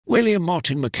William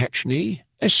Martin McKechnie,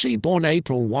 SC, born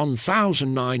April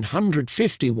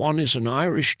 1951, is an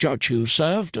Irish judge who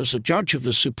served as a judge of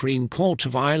the Supreme Court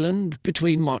of Ireland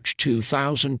between March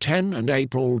 2010 and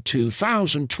April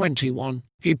 2021.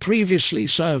 He previously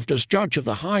served as judge of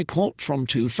the High Court from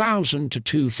 2000 to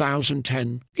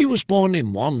 2010. He was born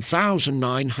in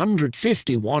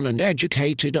 1951 and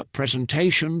educated at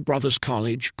Presentation Brothers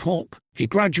College, Cork. He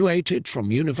graduated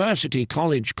from University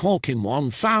College Cork in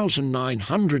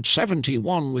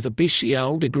 1971 with a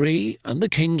BCL degree and the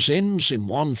King's Inns in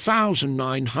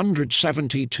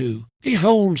 1972. He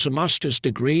holds a master's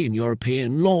degree in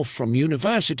European law from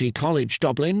University College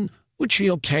Dublin, which he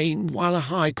obtained while a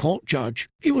High Court judge.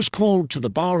 He was called to the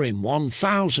bar in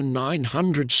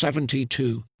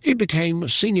 1972. He became a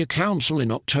Senior Counsel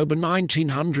in October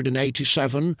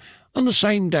 1987, and the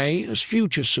same day as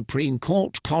future Supreme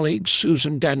Court colleagues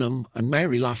Susan Denham and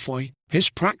Mary Laffoy.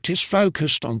 His practice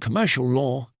focused on commercial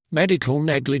law, medical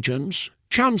negligence,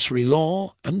 chancery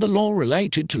law, and the law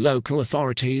related to local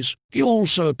authorities. He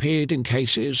also appeared in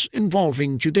cases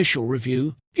involving judicial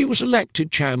review. He was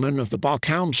elected chairman of the Bar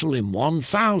Council in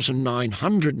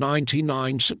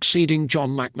 1999, succeeding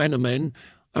John McMenamin,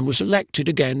 and was elected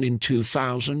again in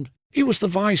 2000. He was the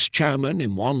vice chairman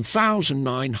in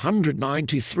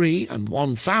 1993 and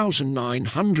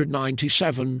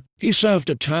 1997. He served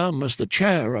a term as the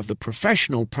chair of the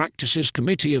Professional Practices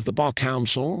Committee of the Bar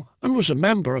Council and was a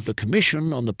member of the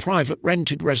Commission on the Private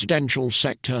Rented Residential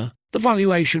Sector, the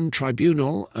Valuation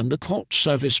Tribunal and the Court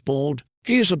Service Board.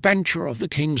 He is a bencher of the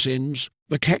King's Inns.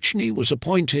 McKechnie was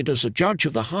appointed as a judge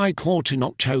of the High Court in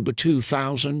October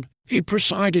 2000. He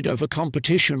presided over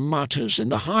competition matters in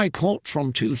the High Court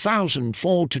from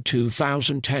 2004 to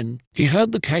 2010. He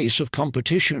heard the case of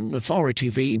Competition Authority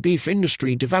v. Beef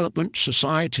Industry Development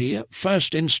Society at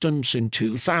first instance in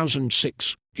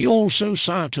 2006. He also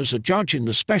sat as a judge in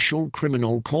the Special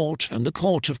Criminal Court and the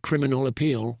Court of Criminal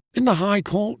Appeal. In the High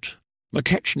Court,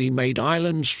 McKechnie made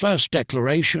Ireland's first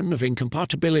declaration of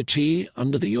incompatibility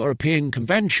under the European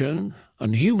Convention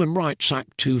and Human Rights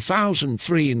Act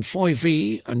 2003 in Foy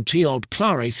v. and Teod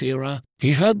Clare.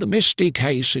 He heard the Misty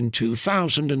case in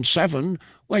 2007,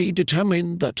 where he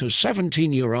determined that a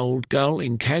 17-year-old girl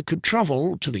in care could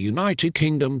travel to the United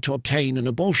Kingdom to obtain an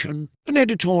abortion. An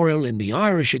editorial in the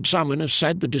Irish Examiner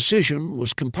said the decision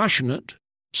was compassionate,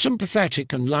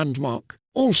 sympathetic and landmark.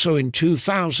 Also in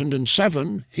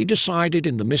 2007, he decided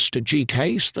in the Mr. G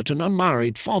case that an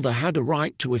unmarried father had a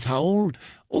right to withhold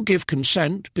or give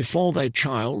consent before their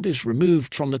child is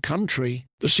removed from the country.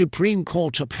 The Supreme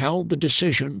Court upheld the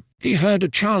decision. He heard a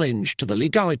challenge to the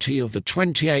legality of the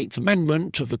 28th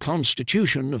Amendment of the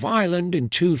Constitution of Ireland in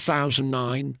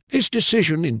 2009. His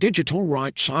decision in Digital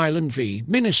Rights Ireland v.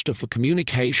 Minister for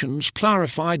Communications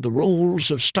clarified the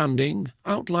rules of standing,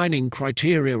 outlining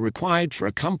criteria required for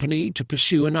a company to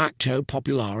pursue an acto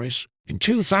popularis. In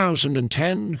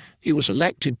 2010, he was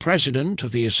elected president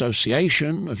of the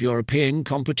Association of European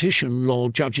Competition Law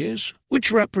Judges,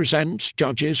 which represents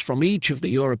judges from each of the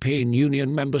European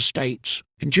Union member states.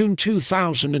 In June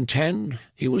 2010,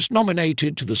 he was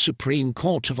nominated to the Supreme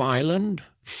Court of Ireland,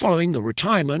 following the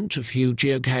retirement of Hugh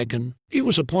Geoghegan. He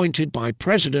was appointed by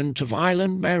President of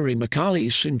Ireland Mary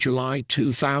McAleese in July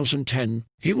 2010.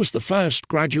 He was the first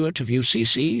graduate of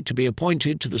UCC to be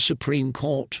appointed to the Supreme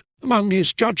Court. Among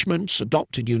his judgments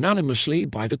adopted unanimously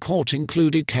by the court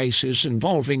included cases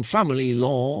involving family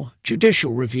law,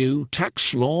 judicial review,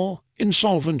 tax law,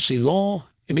 insolvency law,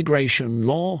 immigration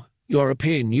law,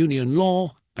 European Union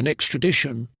law, and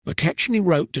extradition. McKechnie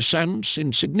wrote dissents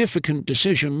in significant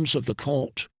decisions of the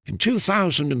court. In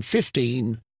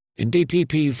 2015, in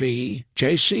DPP v.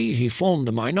 JC, he formed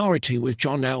the minority with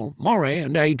John L. Murray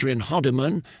and Adrian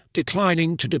Hodderman,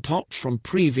 declining to depart from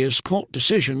previous court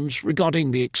decisions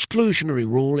regarding the exclusionary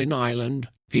rule in Ireland.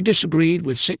 He disagreed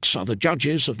with 6 other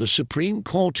judges of the Supreme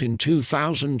Court in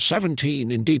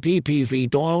 2017 in DPP v.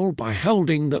 Doyle by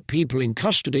holding that people in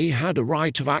custody had a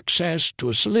right of access to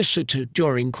a solicitor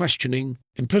during questioning.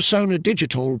 In Persona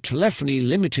Digital Telephony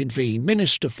Limited v.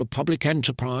 Minister for Public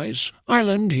Enterprise,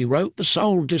 Ireland, he wrote the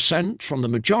sole dissent from the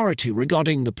majority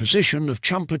regarding the position of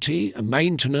champity and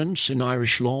maintenance in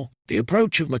Irish law. The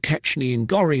approach of McKechnie in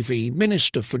Gorry v.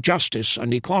 Minister for Justice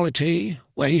and Equality,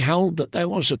 where he held that there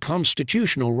was a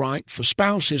constitutional right for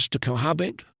spouses to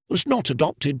cohabit, was not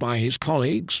adopted by his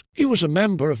colleagues. He was a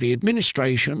member of the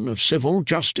Administration of Civil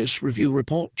Justice Review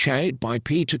Report chaired by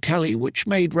Peter Kelly, which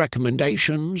made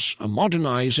recommendations on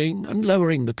modernising and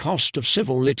lowering the cost of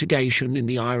civil litigation in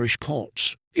the Irish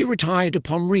courts. He retired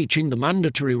upon reaching the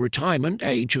mandatory retirement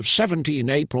age of 70 in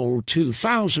April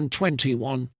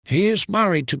 2021. He is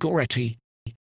married to Goretti.